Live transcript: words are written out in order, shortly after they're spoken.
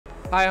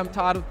Hi, I'm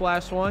Todd with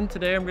BlastOne.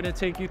 Today I'm going to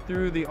take you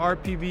through the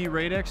RPB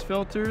Radex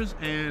filters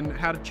and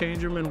how to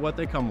change them and what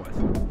they come with.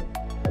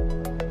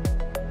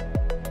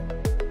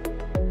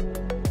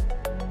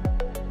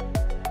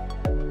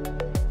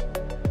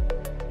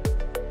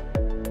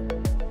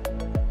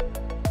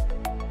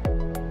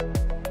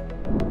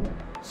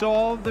 So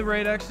all of the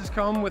Radexes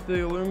come with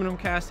the aluminum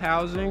cast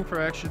housing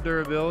for extra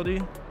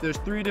durability. There's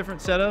 3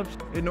 different setups.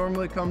 It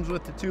normally comes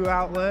with the 2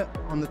 outlet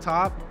on the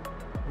top.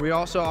 We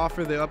also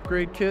offer the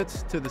upgrade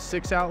kits to the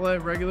 6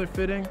 outlet regular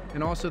fitting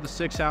and also the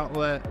 6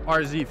 outlet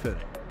RZ fitting.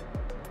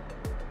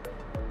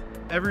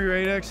 Every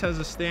Radex has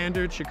a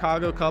standard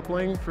Chicago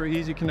coupling for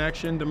easy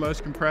connection to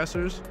most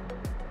compressors.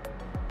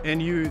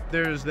 And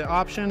there's the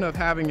option of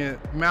having it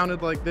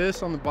mounted like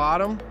this on the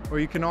bottom, or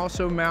you can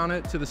also mount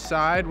it to the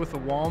side with a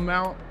wall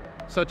mount,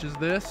 such as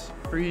this,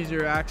 for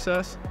easier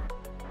access.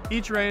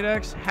 Each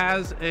Radex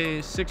has a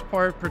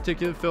 6-part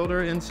particulate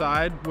filter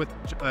inside with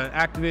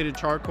activated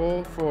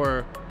charcoal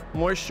for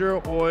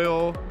moisture,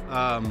 oil,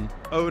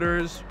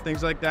 odors,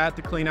 things like that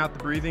to clean out the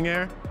breathing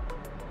air.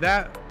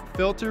 That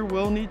filter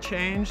will need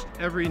changed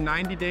every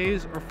 90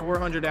 days or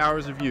 400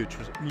 hours of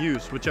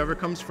use, whichever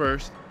comes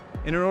first.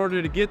 And in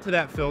order to get to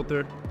that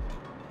filter,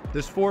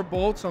 there's 4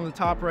 bolts on the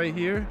top right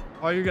here.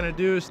 All you're gonna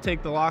do is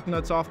take the lock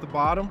nuts off the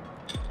bottom,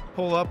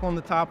 pull up on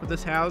the top of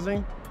this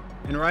housing,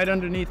 and right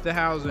underneath the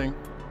housing,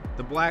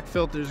 the black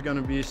filter is going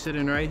to be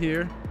sitting right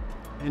here.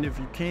 And if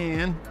you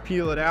can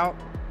peel it out,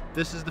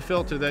 this is the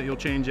filter that you'll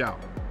change out.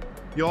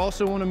 You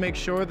also want to make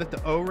sure that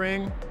the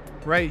O-ring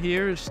right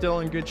here is still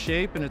in good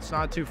shape and it's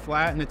not too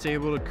flat, and it's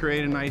able to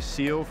create a nice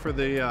seal for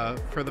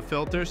the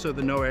filter so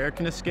that no air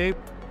can escape.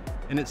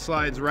 And it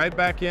slides right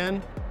back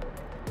in.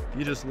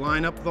 You just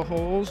line up the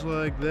holes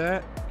like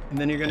that, and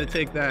then you're going to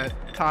take that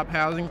top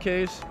housing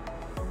case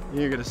and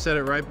you're going to set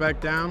it right back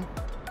down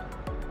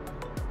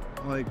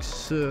like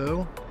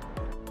so,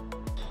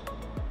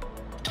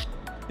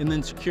 and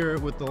then secure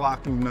it with the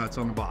locking nuts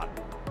on the bottom.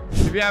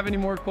 If you have any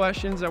more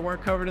questions that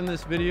weren't covered in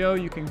this video,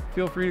 you can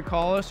feel free to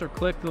call us or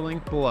click the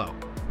link below.